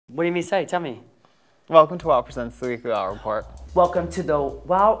What do you mean say? Tell me. Welcome to WOWPresents, the weekly WOW report. Welcome to the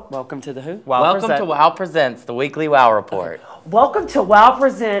WOW. Welcome to the who? Welcome to WOWPresents, the weekly WOW report. Okay. Welcome to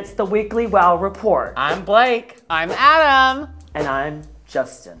WOWPresents, the weekly WOW report. I'm Blake. I'm Adam. And I'm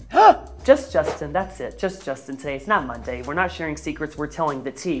Justin. Just Justin, that's it. Just Justin today. It's not Monday. We're not sharing secrets, we're telling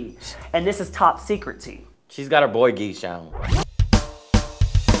the tea. And this is top secret tea. She's got her boy geese on.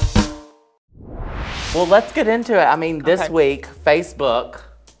 Well, let's get into it. I mean, this week, Facebook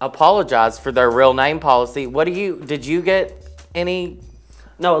apologized for their real name policy. Did you get any?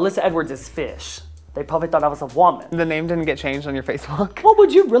 No, Alyssa Edwards is fish. They probably thought I was a woman. The name didn't get changed on your Facebook? Well,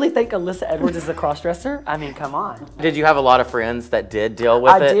 would you really think Alyssa Edwards is a crossdresser? I mean, come on. Did you have a lot of friends that did deal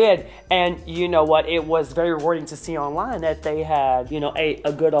with it? I did, and you know what? It was very rewarding to see online that they had, you know, ate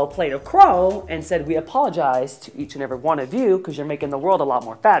a good old plate of crow and said, we apologize to each and every one of you because you're making the world a lot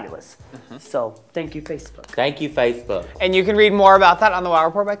more fabulous. So, thank you, Facebook. Thank you, Facebook. And you can read more about that on the WOW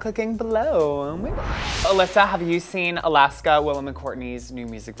report by clicking below. Alyssa, have you seen Alaska, Willem, and Courtney's new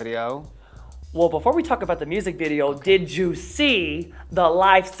music video? Well, before we talk about the music video, did you see the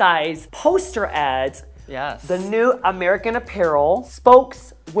life-size poster ads? Yes. The new American Apparel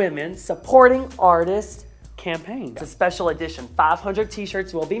spokeswomen supporting artists campaign. It's a special edition. 500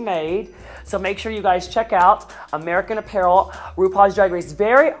 t-shirts will be made. So make sure you guys check out American Apparel, RuPaul's Drag Race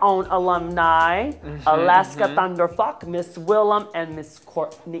very own alumni, Alaska Thunderfuck, Miss Willem, and Miss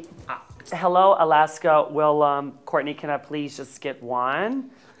Courtney. Hello, Alaska, Willem, Courtney, can I please just get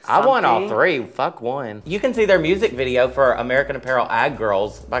one? I want all three. Fuck one. You can see their music video for American Apparel Ad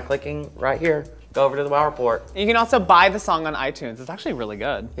Girls by clicking right here. Go over to the WOW report. You can also buy the song on iTunes. It's actually really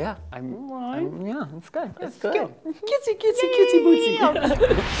good. Yeah. Yeah, it's good. It's good. Kitsy bootsy.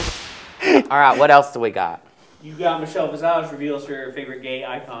 All right, what else do we got? You got Michelle Visage reveals her favorite gay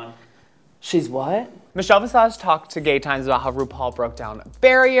icon. She's what? Michelle Visage talked to Gay Times about how RuPaul broke down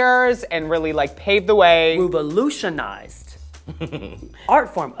barriers and really like paved the way. Revolutionized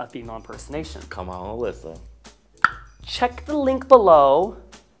art form of female impersonation. Come on, Alyssa. Check the link below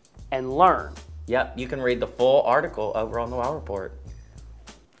and learn. Yep, you can read the full article over on the WOW report.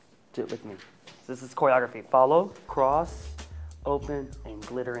 Do it with me. This is choreography. Follow, cross, open, and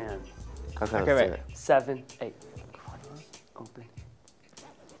glitter in. Okay, wait. 7, 8. Cross, open.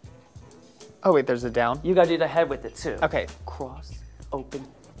 Oh wait, there's a down? You gotta do the head with it too. Okay. Cross, open,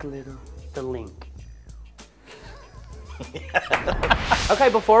 glitter, the link. Okay,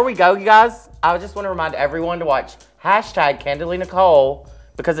 before we go, you guys, I just want to remind everyone to watch #CandidlyNicole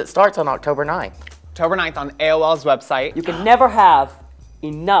because it starts on October 9th. October 9th on AOL's website. You can never have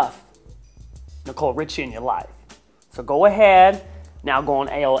enough Nicole Richie in your life. So go ahead, now go on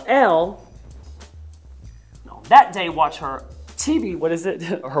AOL. No, that day watch her TV, what is it?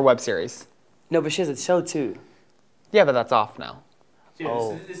 Her web series. No, but she has a show too. Yeah, but that's off now.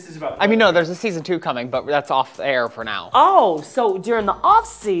 Dude, this is about. I mean, no, there's a season 2 coming, but that's off the air for now. Oh, so during the off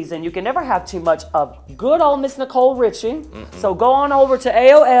season, you can never have too much of good old Miss Nicole Richie. So go on over to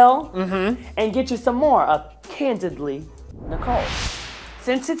AOL and get you some more of Candidly Nicole.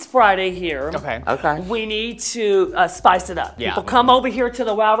 Since it's Friday here, we need to spice it up. Yeah. People come over here to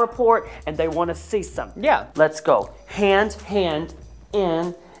the WOW report and they want to see something. Yeah. Let's go. Hand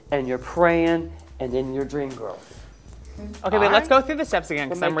in, and you're praying, and then your dream girl. Okay, wait, let's go through the steps again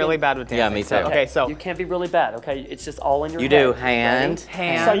because I'm really bad with dancing. Yeah, me too. Okay, so. You can't be really bad, okay? It's just all in your head. You do hand.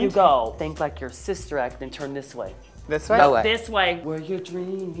 So you go. Think like your sister act and turn this way. This way? No way. This way. Where your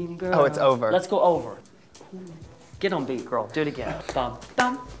dream girl. Oh, it's over. Let's go over. Get on beat, girl. Do it again. Bum,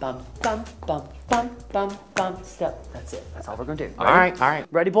 bum, bum, bum, bum, bum, bum, bum. Step. That's it. That's all we're gonna do. All right.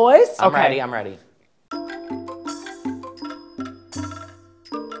 Ready, boys? I'm ready.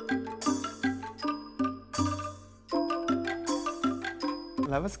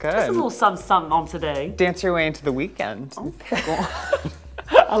 That was good. Just a little something on today. Dance your way into the weekend. Okay.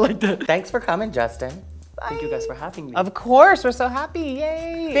 I like that. Thanks for coming, Justin. Thank you guys for having me. Of course, we're so happy.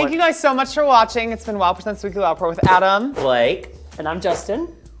 Yay. Thank you guys so much for watching. It's been WOWPresents Weekly WOW Report with Adam, Blake, and I'm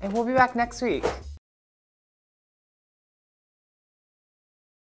Justin. And we'll be back next week.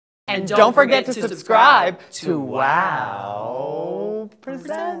 And don't forget to subscribe to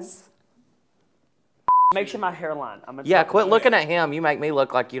WOWPresents. Make sure my hairline. Yeah, quit looking at him. You make me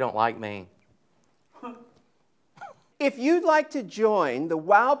look like you don't like me. If you'd like to join the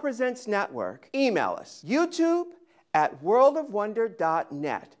WOW Presents Network, email us,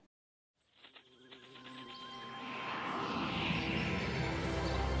 YouTube@worldofwonder.net.